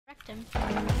him.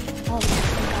 Oh,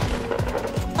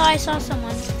 oh, I saw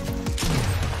someone.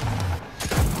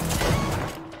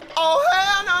 Oh,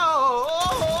 hell no!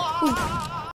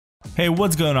 Hey,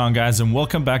 what's going on guys, and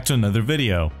welcome back to another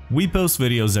video. We post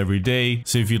videos every day,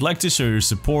 so if you'd like to show your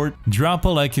support, drop a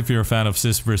like if you're a fan of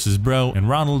Sis vs Bro and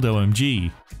Ronald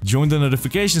OMG. Join the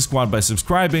notification squad by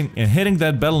subscribing and hitting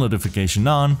that bell notification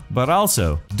on, but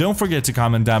also, don't forget to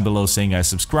comment down below saying I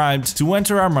subscribed to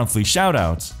enter our monthly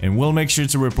shoutouts, and we'll make sure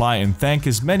to reply and thank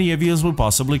as many of you as we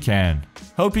possibly can.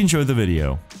 Hope you enjoy the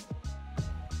video.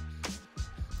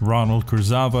 Ronald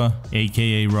Kurzava,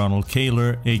 aka Ronald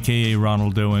Kaler, aka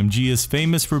Ronald OMG, is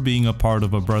famous for being a part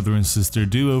of a brother and sister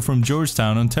duo from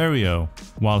Georgetown, Ontario.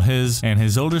 While his and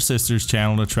his older sister's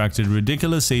channel attracted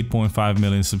ridiculous 8.5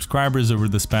 million subscribers over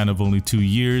the span of only 2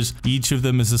 years, each of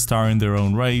them is a star in their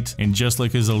own right, and just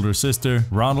like his older sister,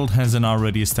 Ronald has an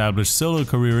already established solo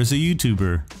career as a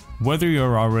YouTuber. Whether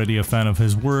you're already a fan of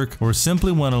his work or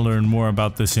simply want to learn more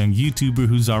about this young YouTuber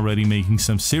who's already making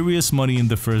some serious money in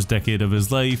the first decade of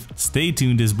his life, stay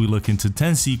tuned as we look into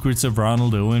 10 secrets of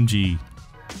Ronald OMG.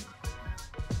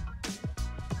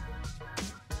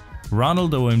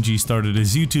 Ronald OMG started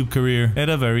his YouTube career at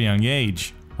a very young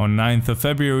age. On 9th of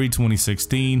February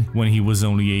 2016, when he was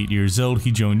only 8 years old,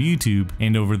 he joined YouTube,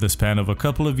 and over the span of a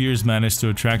couple of years managed to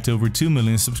attract over 2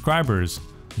 million subscribers.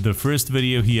 The first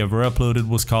video he ever uploaded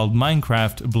was called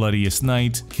Minecraft Bloodiest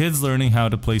Night, Kids Learning How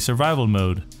to Play Survival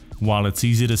Mode. While it's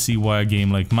easy to see why a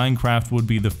game like Minecraft would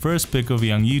be the first pick of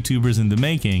young YouTubers in the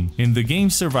making, in the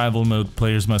game's survival mode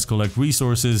players must collect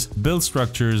resources, build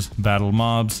structures, battle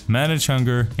mobs, manage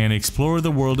hunger, and explore the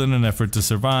world in an effort to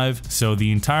survive, so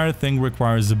the entire thing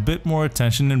requires a bit more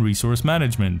attention and resource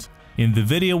management. In the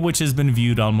video, which has been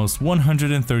viewed almost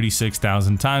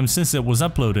 136,000 times since it was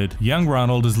uploaded, young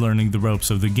Ronald is learning the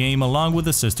ropes of the game along with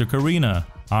his sister Karina.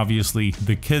 Obviously,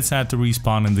 the kids had to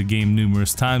respawn in the game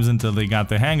numerous times until they got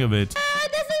the hang of it. This is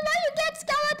where you get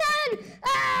skeleton!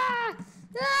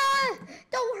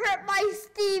 Don't hurt my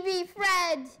Stevie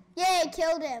friend! Yeah, I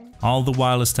killed him. All the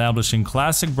while establishing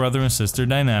classic brother and sister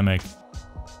dynamic.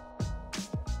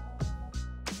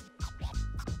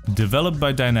 Developed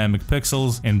by Dynamic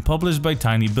Pixels and published by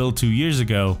Tiny Build 2 years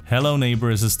ago, Hello Neighbor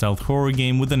is a stealth horror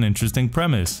game with an interesting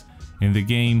premise. In the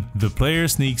game, the player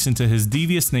sneaks into his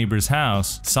devious neighbor's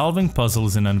house, solving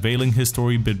puzzles and unveiling his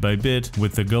story bit by bit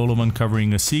with the goal of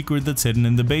uncovering a secret that's hidden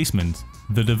in the basement.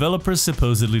 The developers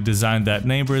supposedly designed that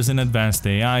neighbor as an advanced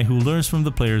AI who learns from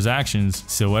the player's actions,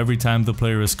 so every time the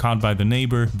player is caught by the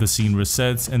neighbor, the scene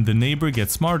resets and the neighbor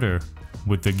gets smarter.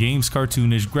 With the game's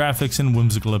cartoonish graphics and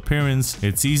whimsical appearance,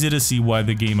 it's easy to see why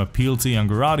the game appealed to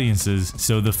younger audiences,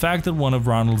 so the fact that one of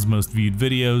Ronald's most viewed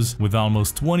videos, with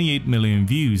almost 28 million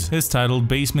views, is titled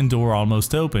Basement Door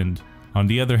Almost Opened. On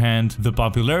the other hand, the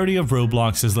popularity of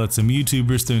Roblox has led some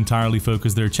YouTubers to entirely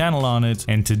focus their channel on it,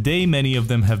 and today many of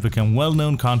them have become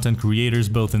well-known content creators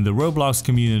both in the Roblox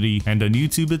community and on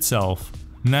YouTube itself.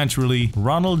 Naturally,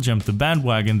 Ronald jumped the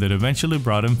bandwagon that eventually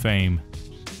brought him fame.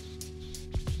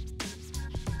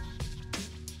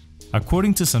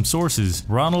 According to some sources,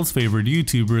 Ronald's favorite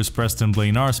YouTuber is Preston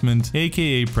Blaine Arsmond,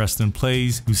 aka Preston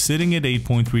Plays, who's sitting at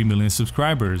 8.3 million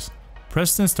subscribers.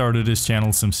 Preston started his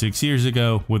channel some 6 years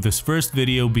ago, with his first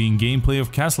video being gameplay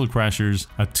of Castle Crashers,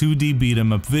 a 2D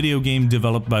beat-em-up video game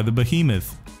developed by the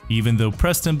Behemoth. Even though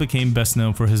Preston became best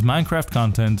known for his Minecraft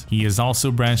content, he has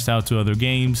also branched out to other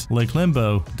games like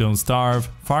Limbo, Don't Starve,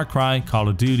 Far Cry, Call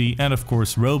of Duty, and of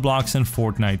course Roblox and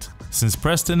Fortnite. Since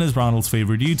Preston is Ronald's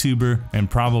favorite YouTuber, and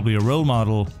probably a role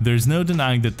model, there's no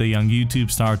denying that the young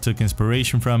YouTube star took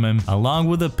inspiration from him, along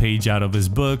with a page out of his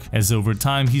book, as over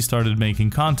time he started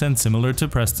making content similar to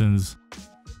Preston's.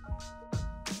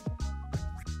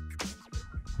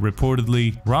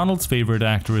 Reportedly, Ronald's favorite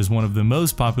actor is one of the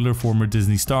most popular former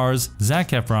Disney stars, Zac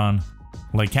Efron.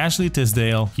 Like Ashley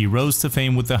Tisdale, he rose to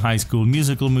fame with the High School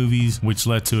Musical movies, which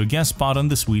led to a guest spot on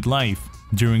The Sweet Life.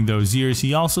 During those years,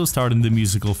 he also starred in the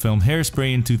musical film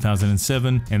Hairspray in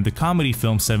 2007 and the comedy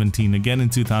film 17 again in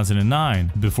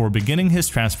 2009, before beginning his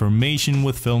transformation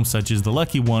with films such as The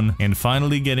Lucky One and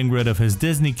finally getting rid of his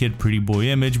Disney kid pretty boy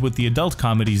image with the adult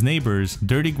comedies Neighbors,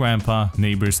 Dirty Grandpa,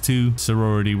 Neighbors 2,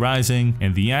 Sorority Rising,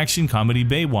 and the action comedy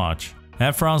Baywatch.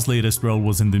 Efron's latest role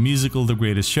was in the musical The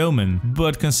Greatest Showman,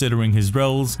 but considering his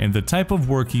roles and the type of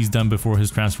work he's done before his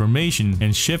transformation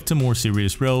and shift to more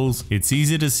serious roles, it's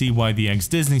easy to see why the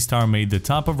ex-Disney star made the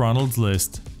top of Ronald's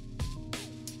list.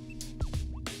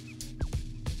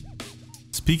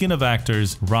 Speaking of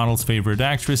actors, Ronald's favorite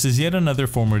actress is yet another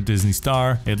former Disney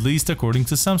star, at least according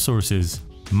to some sources.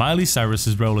 Miley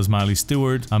Cyrus's role as Miley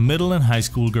Stewart, a middle and high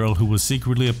school girl who was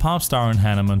secretly a pop star in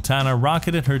Hannah Montana,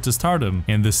 rocketed her to stardom,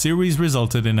 and the series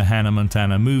resulted in a Hannah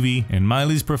Montana movie and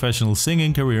Miley's professional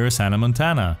singing career as Hannah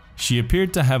Montana. She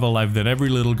appeared to have a life that every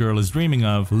little girl is dreaming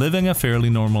of, living a fairly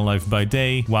normal life by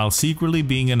day while secretly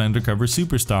being an undercover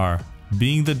superstar.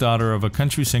 Being the daughter of a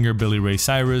country singer Billy Ray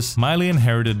Cyrus, Miley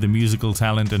inherited the musical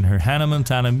talent and her Hannah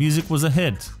Montana music was a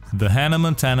hit. The Hannah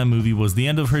Montana movie was the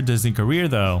end of her Disney career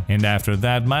though, and after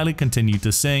that Miley continued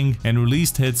to sing and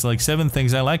released hits like 7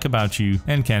 Things I Like About You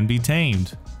and Can't Be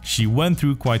Tamed. She went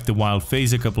through quite the wild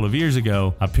phase a couple of years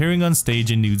ago, appearing on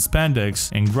stage in nude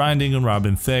spandex and grinding on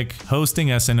Robin Thicke, hosting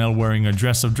SNL wearing a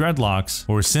dress of dreadlocks,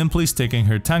 or simply sticking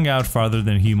her tongue out farther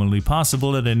than humanly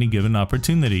possible at any given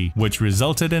opportunity, which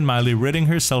resulted in Miley ridding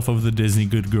herself of the Disney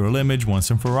good girl image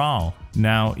once and for all.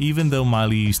 Now, even though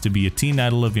Miley used to be a teen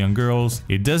idol of young girls,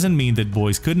 it doesn't mean that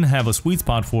boys couldn't have a sweet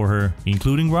spot for her,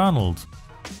 including Ronald.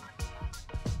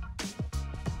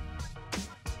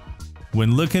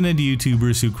 When looking at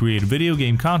YouTubers who create video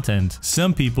game content,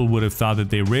 some people would have thought that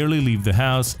they rarely leave the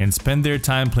house and spend their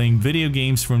time playing video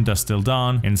games from dusk till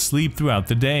dawn and sleep throughout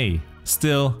the day.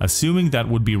 Still, assuming that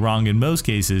would be wrong in most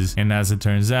cases, and as it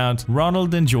turns out,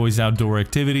 Ronald enjoys outdoor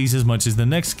activities as much as the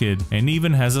next kid and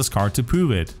even has a scar to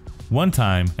prove it. One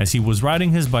time, as he was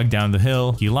riding his bike down the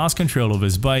hill, he lost control of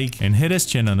his bike and hit his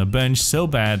chin on a bench so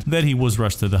bad that he was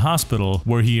rushed to the hospital,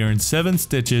 where he earned 7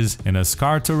 stitches and a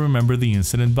scar to remember the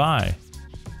incident by.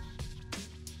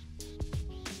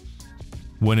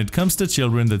 When it comes to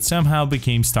children that somehow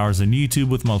became stars on YouTube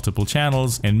with multiple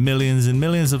channels and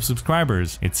millions of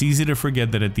subscribers, it's easy to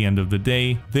forget that at the end of the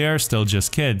day, they are still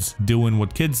just kids, doing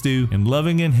what kids do and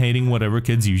loving and hating whatever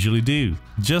kids usually do.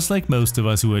 Just like most of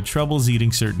us who had troubles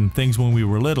eating certain things when we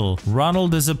were little,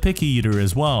 Ronald is a picky eater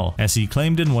as well, as he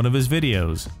claimed in one of his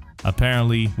videos.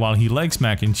 Apparently, while he likes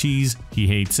mac and cheese, he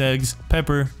hates eggs,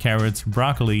 pepper, carrots,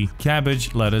 broccoli,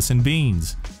 cabbage, lettuce, and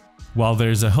beans. While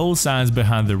there's a whole science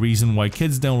behind the reason why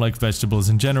kids don't like vegetables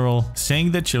in general,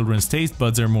 saying that children's taste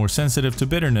buds are more sensitive to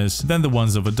bitterness than the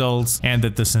ones of adults and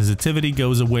that the sensitivity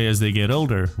goes away as they get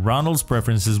older, Ronald's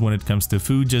preferences when it comes to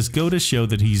food just go to show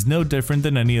that he's no different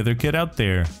than any other kid out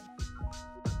there.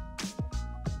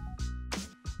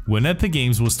 When Epic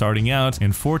Games was starting out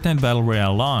and Fortnite Battle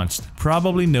Royale launched,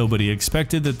 probably nobody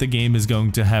expected that the game is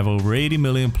going to have over 80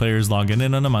 million players logging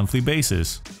in on a monthly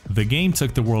basis. The game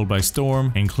took the world by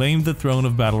storm and claimed the throne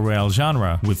of Battle Royale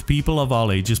genre, with people of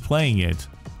all ages playing it.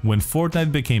 When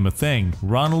Fortnite became a thing,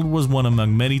 Ronald was one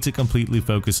among many to completely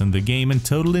focus on the game and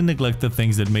totally neglect the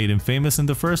things that made him famous in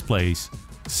the first place.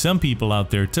 Some people out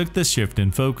there took this shift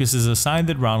in focus as a sign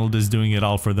that Ronald is doing it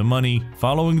all for the money,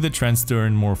 following the trends to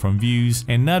earn more from views,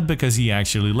 and not because he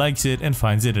actually likes it and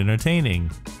finds it entertaining.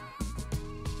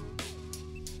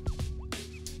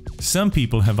 Some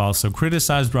people have also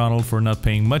criticized Ronald for not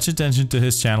paying much attention to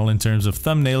his channel in terms of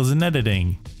thumbnails and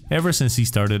editing. Ever since he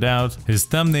started out, his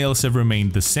thumbnails have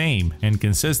remained the same and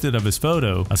consisted of his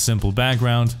photo, a simple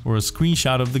background, or a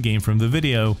screenshot of the game from the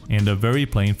video, and a very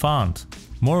plain font.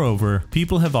 Moreover,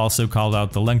 people have also called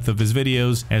out the length of his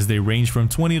videos, as they range from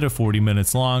 20 to 40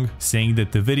 minutes long, saying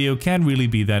that the video can't really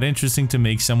be that interesting to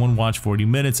make someone watch 40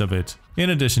 minutes of it.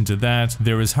 In addition to that,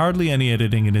 there is hardly any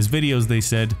editing in his videos, they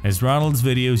said, as Ronald's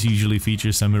videos usually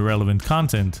feature some irrelevant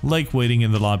content, like waiting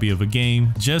in the lobby of a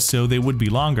game, just so they would be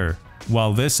longer.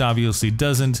 While this obviously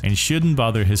doesn't and shouldn't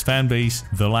bother his fanbase,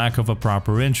 the lack of a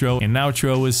proper intro and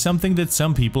outro is something that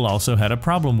some people also had a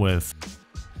problem with.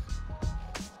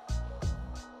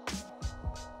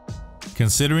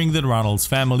 Considering that Ronald's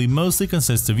family mostly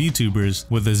consists of YouTubers,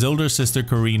 with his older sister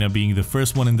Karina being the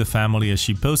first one in the family as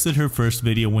she posted her first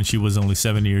video when she was only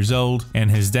 7 years old,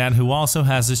 and his dad who also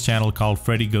has his channel called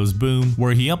Freddy Goes Boom,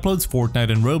 where he uploads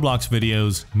Fortnite and Roblox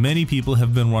videos, many people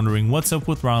have been wondering what's up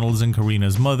with Ronald's and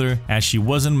Karina's mother, as she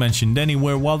wasn't mentioned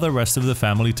anywhere while the rest of the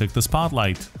family took the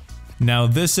spotlight. Now,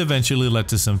 this eventually led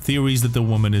to some theories that the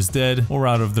woman is dead or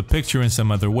out of the picture in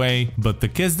some other way, but the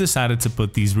kids decided to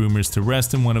put these rumors to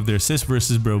rest in one of their sis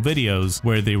vs bro videos,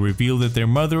 where they reveal that their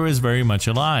mother is very much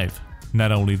alive.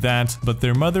 Not only that, but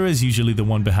their mother is usually the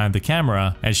one behind the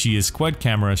camera, as she is quite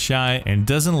camera shy and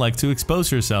doesn't like to expose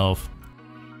herself.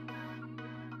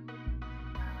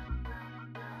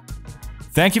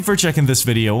 Thank you for checking this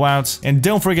video out, and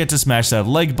don't forget to smash that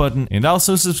like button and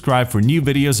also subscribe for new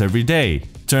videos every day.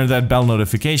 Turn that bell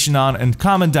notification on and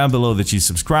comment down below that you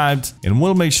subscribed, and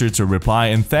we'll make sure to reply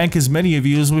and thank as many of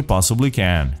you as we possibly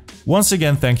can. Once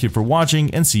again, thank you for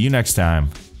watching and see you next time.